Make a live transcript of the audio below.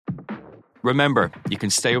Remember, you can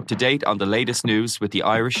stay up to date on the latest news with the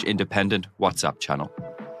Irish Independent WhatsApp channel.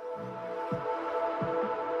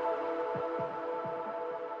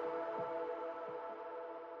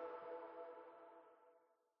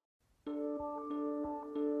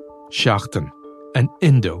 Seachtain, an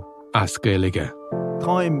Indo as Gaeilge.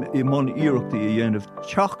 Táim I mon iireachta I dhéanamh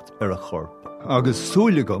teacht ar a chorp, agus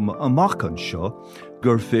súlagam amachchan seo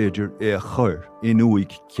gur féidir é a chur in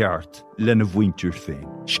uig ceart lena bhaintear féin.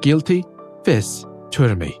 Scialtaí, fis,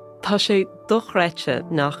 tuirmí. Tá sé dochreite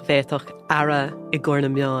nach bhéadach ara I gcóir na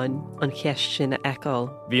meáin an cheist sin a eáil.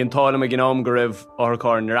 Bhí an tálam a gnám go raibh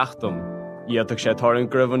áthacáir na reachtam. Iadach sé táirn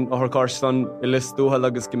gribhann áthacáir san I list dúthal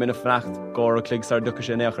agus go minic freacht gár a clig sar ducha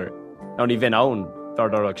sin éachair. Ná ní bhín ann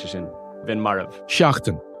dardarach sé sin. Bhín marabh.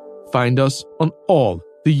 Seachtain. Find us on all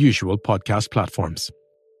the usual podcast platforms.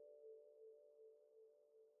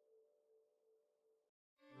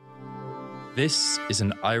 This is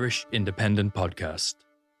an Irish Independent podcast.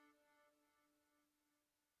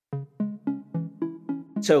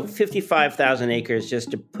 So 55,000 acres,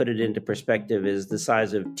 just to put it into perspective, is the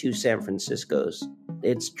size of 2 San Franciscos.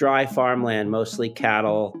 It's dry farmland, mostly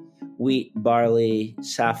cattle, wheat, barley,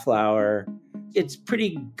 safflower. It's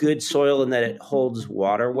pretty good soil in that it holds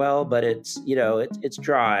water well, but it's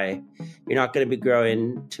dry. You're not going to be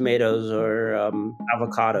growing tomatoes or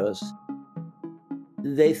avocados.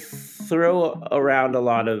 They throw around a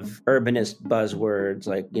lot of urbanist buzzwords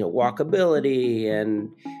like, walkability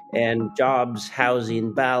and jobs,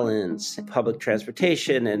 housing, balance, public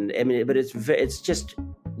transportation, but it's just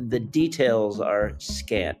the details are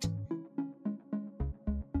scant.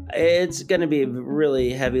 It's going to be a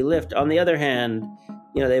really heavy lift. On the other hand,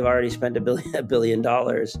 they've already spent $1 billion.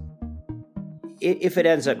 If it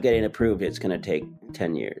ends up getting approved, it's going to take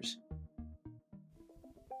 10 years.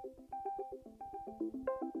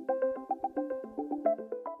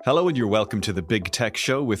 Hello and you're welcome to the Big Tech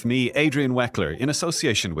Show with me, Adrian Weckler, in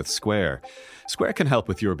association with Square. Square can help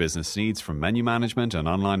with your business needs from menu management and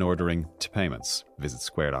online ordering to payments. Visit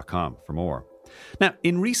square.com for more. Now,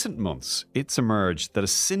 in recent months, it's emerged that a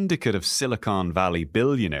syndicate of Silicon Valley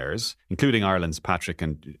billionaires, including Ireland's Patrick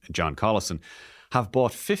and John Collison, have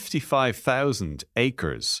bought 55,000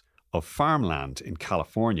 acres of farmland in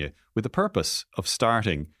California with the purpose of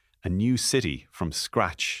starting a new city from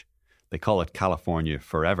scratch. They call it California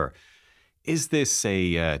Forever. Is this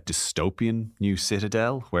a dystopian new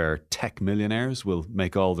citadel where tech millionaires will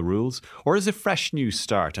make all the rules? Or is it a fresh new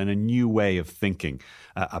start and a new way of thinking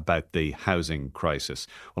about the housing crisis?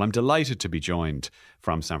 Well, I'm delighted to be joined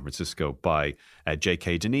from San Francisco by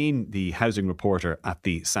J.K. Dineen, the housing reporter at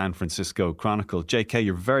the San Francisco Chronicle. J.K.,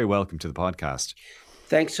 you're very welcome to the podcast.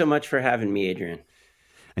 Thanks so much for having me, Adrian.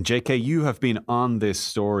 And J.K., you have been on this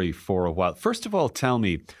story for a while. First of all, tell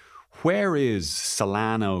me, where is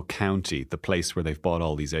Solano County, the place where they've bought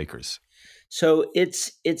all these acres? So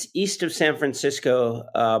it's east of San Francisco,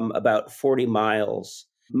 about 40 miles.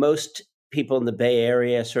 Most people in the Bay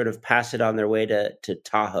Area sort of pass it on their way to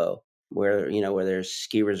Tahoe, where there's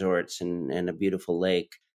ski resorts and a beautiful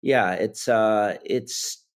lake. Yeah, it's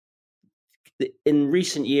in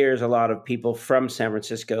recent years, a lot of people from San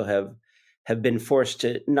Francisco have been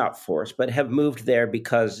not forced, but have moved there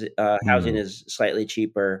because housing is slightly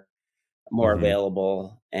cheaper, more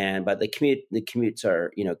available, but the commutes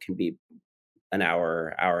are can be an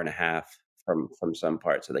hour and a half from some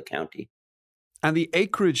parts of the county. And the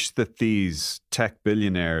acreage that these tech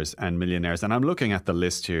billionaires and millionaires, and I'm looking at the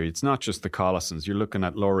list here, it's not just the Collisons. You're looking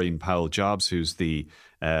at Laureen Powell-Jobs, who's the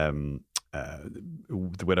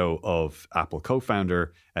widow of Apple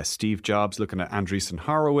co-founder Steve Jobs, looking at Andreessen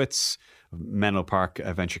Horowitz, Menlo Park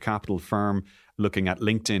venture capital firm, looking at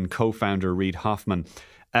LinkedIn co-founder Reid Hoffman.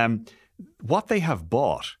 What they have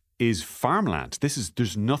bought is farmland.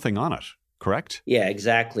 There's nothing on it, correct? Yeah,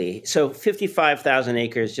 exactly. So 55,000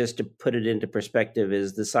 acres, just to put it into perspective,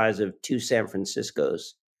 is the size of 2 San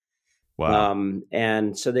Franciscos. Wow.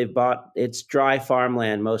 And so they've bought, it's dry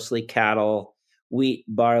farmland, mostly cattle, wheat,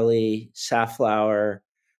 barley, safflower.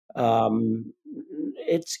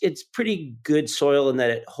 It's pretty good soil in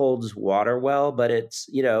that it holds water well, but it's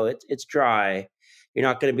dry. You're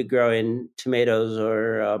not going to be growing tomatoes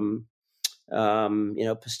or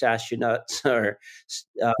pistachio nuts or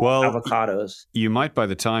avocados. You might by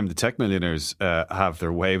the time the tech millionaires have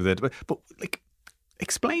their way with it. But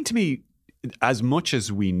explain to me, as much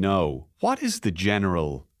as we know, what is the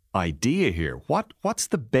general idea here? What's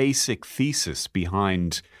the basic thesis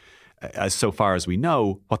behind, as so far as we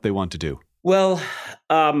know, what they want to do? Well,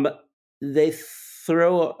 they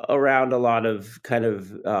throw around a lot of kind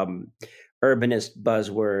of urbanist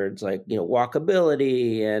buzzwords like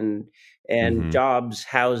walkability and jobs,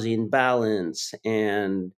 housing balance,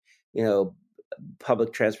 and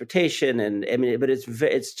public transportation, and I mean, but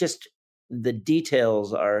it's just the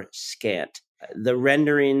details are scant. The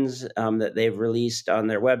renderings that they've released on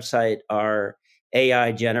their website are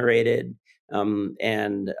AI generated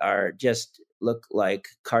and are just look like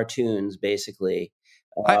cartoons, basically.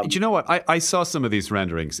 Do you know what? I saw some of these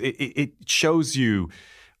renderings. It shows you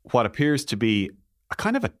what appears to be a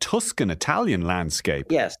kind of a Tuscan Italian landscape,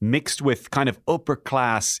 yes, mixed with kind of upper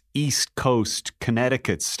class East Coast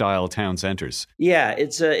Connecticut style town centers. Yeah,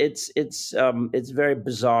 it's very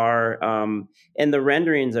bizarre, and the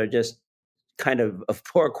renderings are just kind of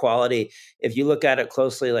poor quality. If you look at it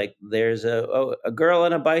closely, like there's a girl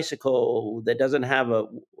on a bicycle that doesn't have a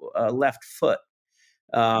left foot.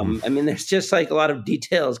 I mean, there's just like a lot of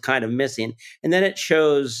details kind of missing, and then it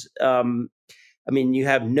shows. I mean, you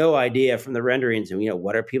have no idea from the renderings,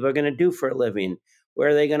 what are people going to do for a living? Where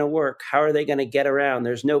are they going to work? How are they going to get around?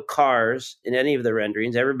 There's no cars in any of the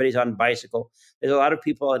renderings. Everybody's on bicycle. There's a lot of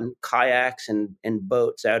people on kayaks and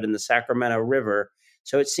boats out in the Sacramento River.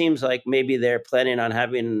 So it seems like maybe they're planning on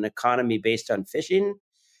having an economy based on fishing.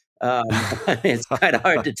 It's kind of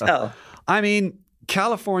hard to tell. I mean,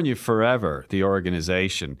 California Forever, the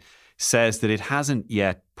organization, says that it hasn't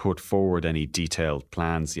yet put forward any detailed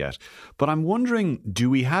plans yet. But I'm wondering, do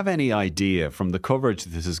we have any idea from the coverage that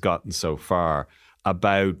this has gotten so far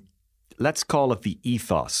about, let's call it the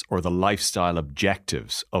ethos or the lifestyle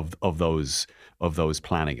objectives of those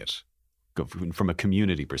planning it from a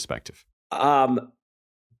community perspective? I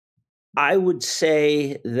would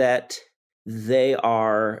say that they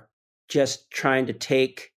are just trying to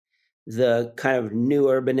take the kind of new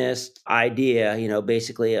urbanist idea,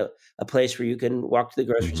 basically a place where you can walk to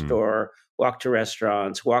the grocery store, walk to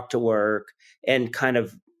restaurants, walk to work, and kind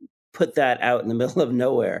of put that out in the middle of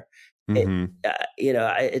nowhere.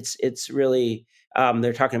 It's really,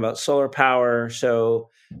 they're talking about solar power. So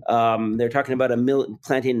they're talking about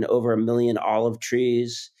planting over 1 million olive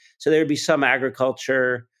trees. So there'd be some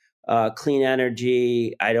agriculture, clean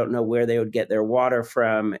energy. I don't know where they would get their water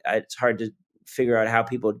from. It's hard to figure out how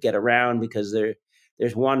people would get around because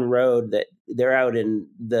there's one road that they're out in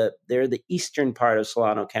they're the eastern part of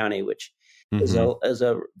Solano County, which is a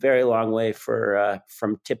very long way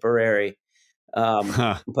from Tipperary.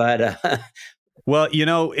 But well,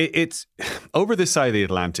 it's over this side of the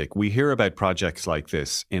Atlantic. We hear about projects like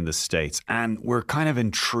this in the States, and we're kind of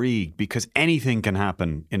intrigued because anything can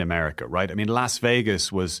happen in America, right? I mean, Las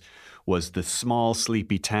Vegas was the small,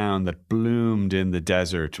 sleepy town that bloomed in the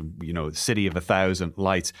desert, city of 1,000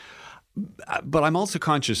 lights. But I'm also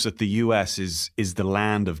conscious that the US is the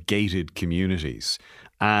land of gated communities.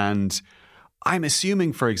 And I'm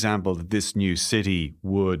assuming, for example, that this new city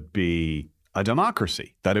would be a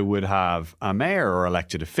democracy, that it would have a mayor or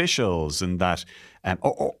elected officials, and that,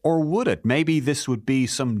 or would it? Maybe this would be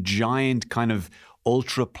some giant kind of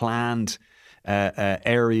ultra-planned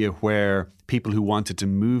area where people who wanted to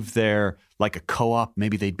move there, like a co-op,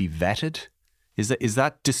 maybe they'd be vetted. Is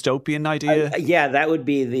that dystopian idea? Yeah, that would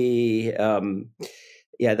be the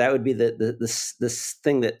the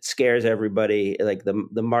thing that scares everybody, like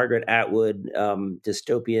the Margaret Atwood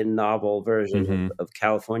dystopian novel version of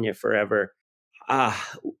California Forever.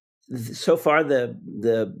 So far,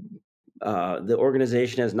 the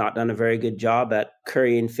organization has not done a very good job at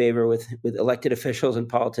currying favor with elected officials and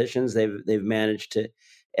politicians. They've managed to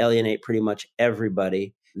alienate pretty much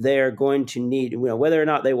everybody. They're going to need, whether or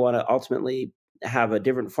not they want to ultimately have a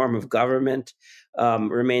different form of government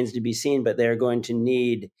remains to be seen, but they're going to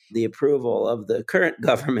need the approval of the current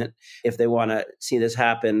government if they want to see this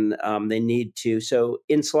happen. They need to. So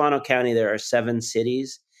in Solano County, there are 7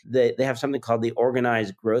 cities. They have something called the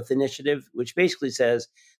Organized Growth Initiative, which basically says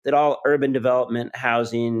that all urban development,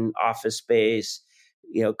 housing, office space,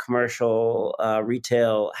 commercial,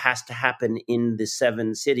 retail has to happen in the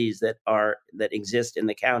 7 cities that exist in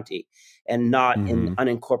the county, and not in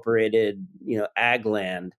unincorporated, ag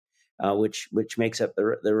land, which makes up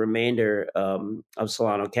the remainder of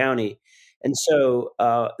Solano County. And so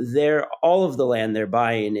all of the land they're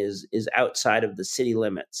buying is outside of the city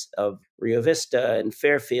limits of Rio Vista and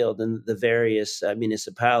Fairfield and the various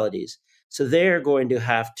municipalities. So they're going to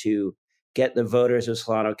have to get the voters of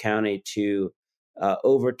Solano County to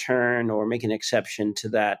overturn or make an exception to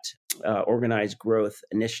that organized growth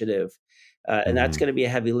initiative. And that's going to be a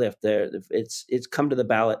heavy lift. It's come to the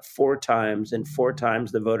ballot 4 times, and 4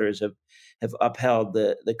 times the voters have upheld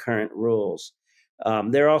the current rules.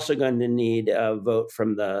 They're also going to need a vote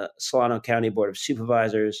from the Solano County Board of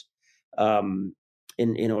Supervisors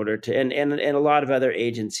in order to, and a lot of other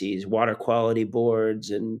agencies, water quality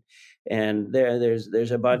boards and And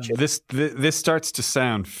there's a bunch of this starts to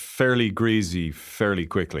sound fairly greasy fairly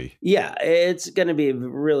quickly. Yeah, it's going to be a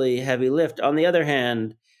really heavy lift. On the other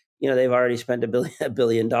hand, they've already spent $1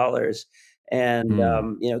 billion,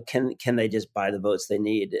 and can they just buy the votes they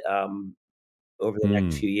need over the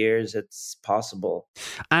next few years? It's possible.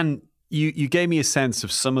 And you gave me a sense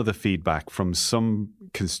of some of the feedback from some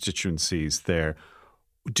constituencies there.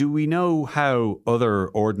 Do we know how other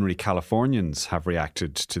ordinary Californians have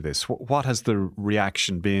reacted to this? What has the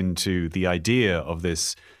reaction been to the idea of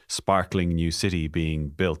this sparkling new city being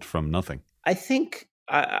built from nothing? I think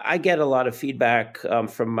I get a lot of feedback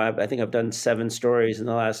from I think I've done 7 stories in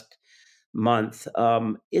the last month.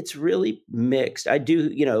 It's really mixed. I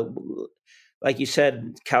do, like you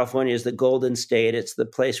said, California is the golden state. It's the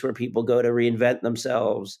place where people go to reinvent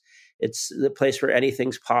themselves. It's the place where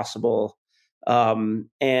anything's possible. And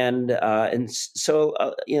so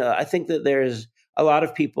I think that there's a lot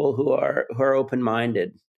of people who are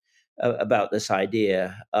open-minded about this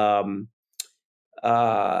idea. But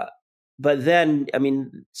then,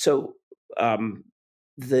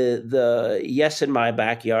 the Yes in My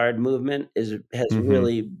Backyard movement has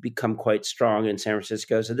really become quite strong in San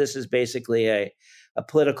Francisco. So this is basically a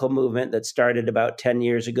political movement that started about 10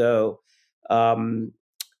 years ago.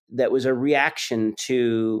 That was a reaction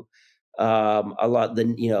to a lot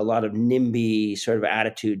of NIMBY sort of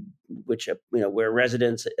attitude, which where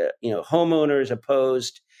residents, homeowners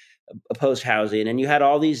opposed housing, and you had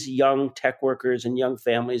all these young tech workers and young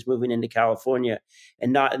families moving into California,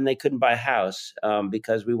 and they couldn't buy a house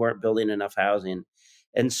because we weren't building enough housing.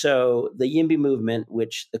 And so the YIMBY movement,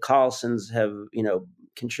 which the Collisons have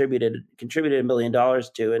contributed $1 million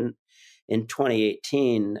to in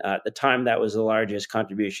 2018, at the time that was the largest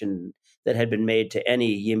contribution that had been made to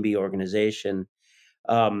any YIMBY organization.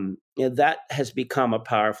 That has become a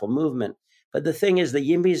powerful movement. But the thing is, the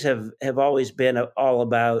YIMBYs have always been all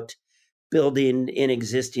about building in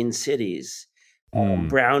existing cities,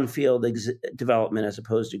 brownfield development as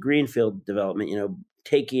opposed to greenfield development.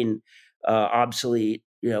 Taking obsolete,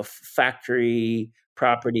 factory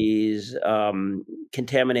properties,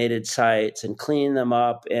 contaminated sites, and cleaning them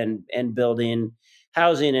up and building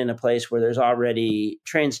housing in a place where there's already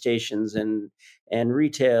train stations and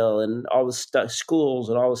retail and all the stuff, schools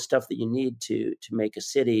and all the stuff that you need to make a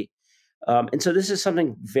city. And so this is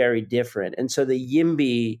something very different. And so the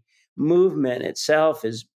YIMBY movement itself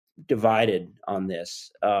is divided on this.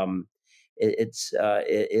 It'll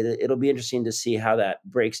be interesting to see how that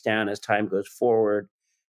breaks down as time goes forward.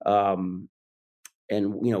 And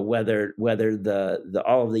whether all of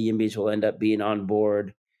the YIMBYs will end up being on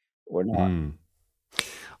board or not.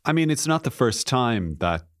 I mean, it's not the first time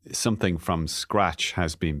that something from scratch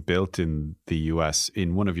has been built in the US.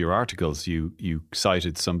 In one of your articles, you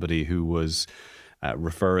cited somebody who was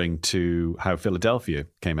referring to how Philadelphia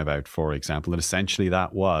came about, for example. And essentially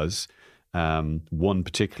that was one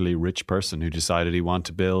particularly rich person who decided he wanted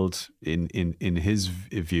to build, in his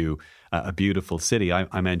view, a beautiful city.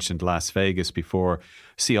 I mentioned Las Vegas before.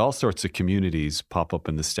 See all sorts of communities pop up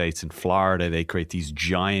in the States. In Florida, they create these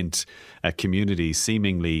giant communities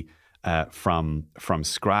seemingly from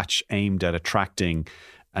scratch, aimed at attracting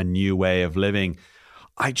a new way of living.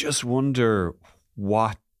 I just wonder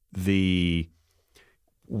what we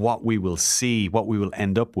will see, what we will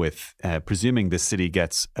end up with, presuming this city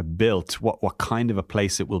gets built. What kind of a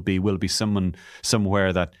place it will be? Will it be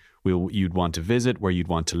somewhere that you'd want to visit, where you'd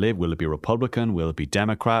want to live? Will it be Republican? Will it be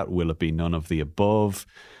Democrat? Will it be none of the above?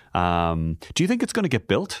 Do you think it's going to get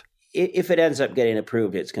built? If it ends up getting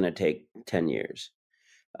approved, it's going to take 10 years.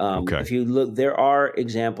 Okay. If you look, there are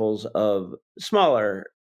examples of smaller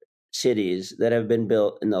cities that have been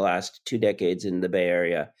built in the last 2 decades in the Bay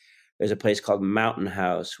Area. There's a place called Mountain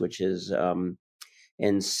House, which is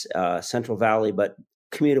in Central Valley, but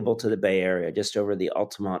commutable to the Bay Area, just over the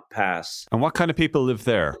Altamont Pass. And what kind of people live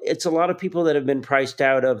there? It's a lot of people that have been priced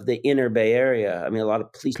out of the inner Bay Area. I mean, a lot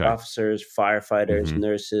of police officers, firefighters,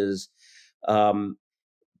 nurses.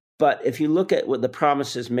 But if you look at what the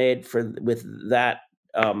promises made with that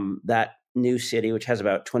new city, which has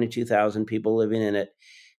about 22,000 people living in it,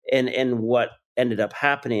 and what ended up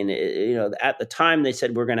happening, at the time they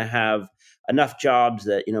said we're going to have enough jobs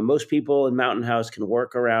that most people in Mountain House can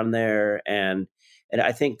work around there, and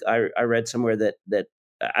I think I read somewhere that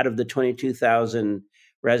out of the 22,000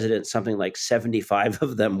 residents, something like 75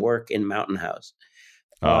 of them work in Mountain House.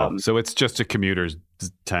 So it's just a commuter's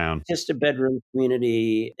town, just a bedroom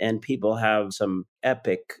community, and people have some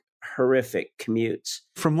epic horrific commutes.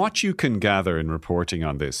 From what you can gather in reporting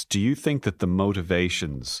on this, do you think that the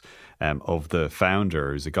motivations of the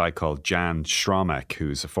founder is a guy called Jan Schromek,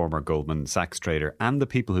 who's a former Goldman Sachs trader, and the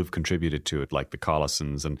people who've contributed to it, like the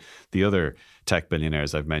Collisons and the other tech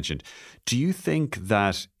billionaires I've mentioned, do you think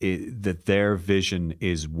that that their vision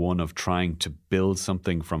is one of trying to build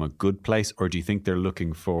something from a good place, or do you think they're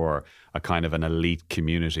looking for a kind of an elite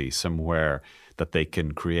community somewhere that they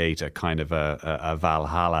can create a kind of a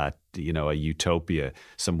Valhalla, a utopia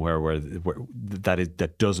somewhere where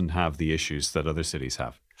that doesn't have the issues that other cities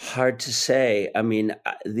have? Hard to say. I mean,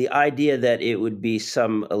 the idea that it would be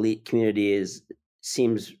some elite community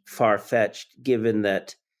seems far-fetched, given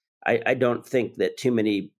that I don't think that too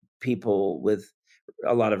many people with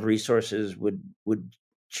a lot of resources would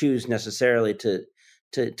choose necessarily to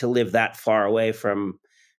live that far away from,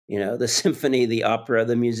 the symphony, the opera,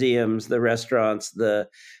 the museums, the restaurants, the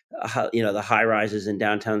high rises in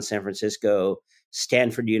downtown San Francisco,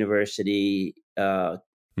 Stanford University,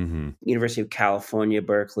 University of California,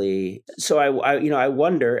 Berkeley. So I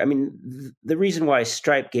wonder. I mean, the reason why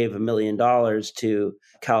Stripe gave $1 million to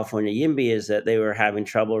California YIMBY is that they were having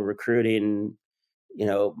trouble recruiting,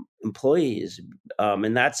 employees,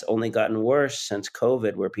 and that's only gotten worse since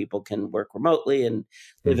COVID, where people can work remotely and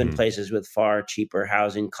live in places with far cheaper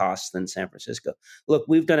housing costs than San Francisco. Look,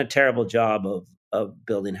 we've done a terrible job of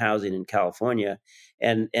building housing in California,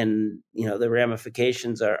 and the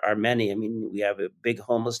ramifications are many. I mean, we have a big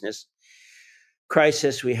homelessness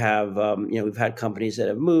crisis. We have we've had companies that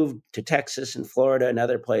have moved to Texas and Florida and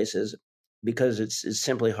other places because it's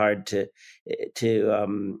simply hard to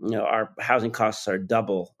our housing costs are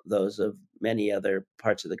double those of many other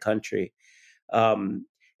parts of the country,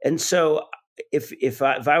 and so if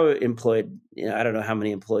I were employed, I don't know how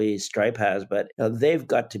many employees Stripe has, but they've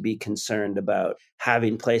got to be concerned about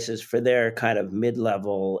having places for their kind of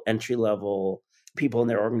mid-level, entry-level people in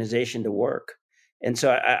their organization to work. And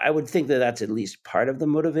so I would think that that's at least part of the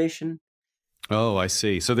motivation. Oh, I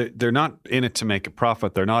see. So they're not in it to make a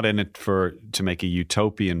profit. They're not in it to make a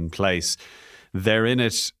utopian place. They're in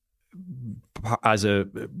it as a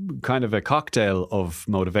kind of a cocktail of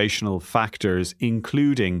motivational factors,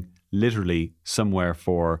 including literally somewhere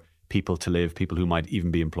for people to live, people who might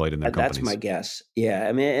even be employed in their companies. That's my guess. Yeah.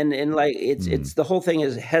 I mean, and like it's the whole thing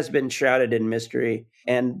has been shrouded in mystery.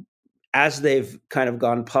 And as they've kind of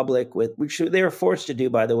gone public with, which they were forced to do,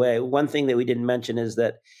 by the way, one thing that we didn't mention is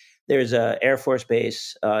that there's a Air Force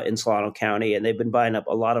base in Solano County, and they've been buying up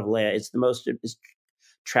a lot of land. It's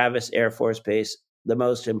Travis Air Force Base, the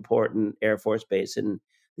most important Air Force base in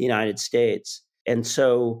the United States. And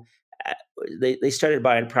so they started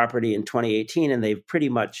buying property in 2018, and they've pretty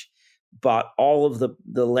much bought all of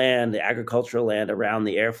the land, the agricultural land around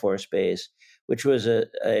the Air Force Base, which was a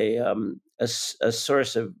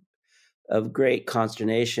source of great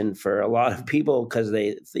consternation for a lot of people, because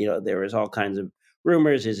there was all kinds of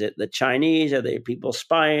rumors. Is it the Chinese? Are they people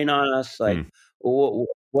spying on us? Like,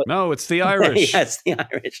 what? No, it's the Irish. Yeah, it's the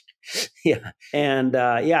Irish. Yeah, and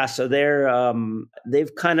so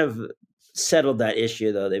they've kind of settled that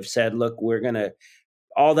issue, though. They've said, look,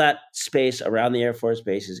 all that space around the Air Force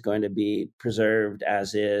Base is going to be preserved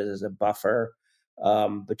as a buffer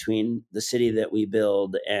between the city that we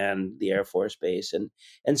build and the Air Force Base,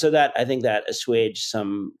 and so that, I think, that assuaged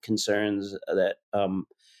some concerns that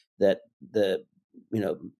the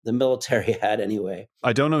military had anyway.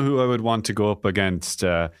 I don't know who I would want to go up against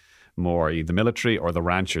more, the military or the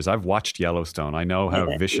ranchers. I've watched Yellowstone. I know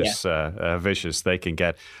how vicious they can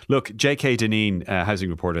get. Look, J.K. Dineen, housing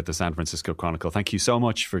reporter at the San Francisco Chronicle, thank you so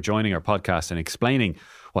much for joining our podcast and explaining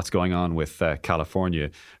what's going on with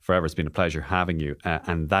California. Forever, it's been a pleasure having you.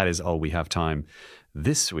 And that is all we have time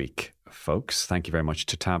this week, folks. Thank you very much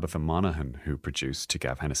to Tabitha Monaghan, who produced, to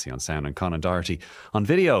Gav Hennessy on sound, and Conan Doherty on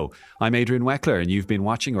video. I'm Adrian Weckler, and you've been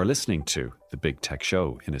watching or listening to The Big Tech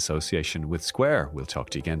Show in association with Square. We'll talk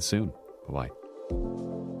to you again soon. Bye-bye.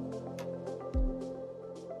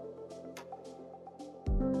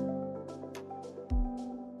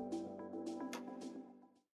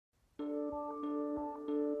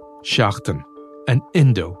 Seachtain, an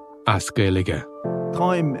Indo as Gaeilge.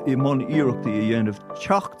 Táim I mon iarachta I dhéanamh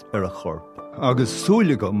teacht ar a chorp, agus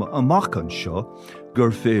súlagam amach an seo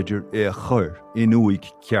gur féidir a chur in uig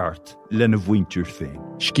ceart lena bhaintear féin.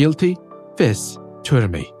 Scialtaí, fis,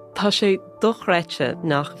 tuirmí. Tá sé dochreite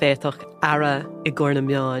nach bhéadach ara I gCorna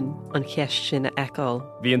Meáin an cheist sin a eáil.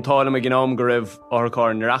 Bhí an tála me gnám go raibh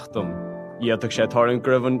orchar narachtam. Iadach sé tarn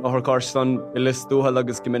gribhan orchar stan I list dúhal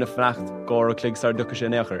agus gimina fracht gor cligsar ducha sé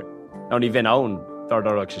nechar. Now ní bhín ann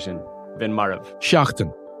dardarach sé sin. Vin Marav.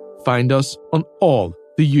 Seachtain. Find us on all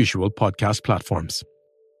the usual podcast platforms.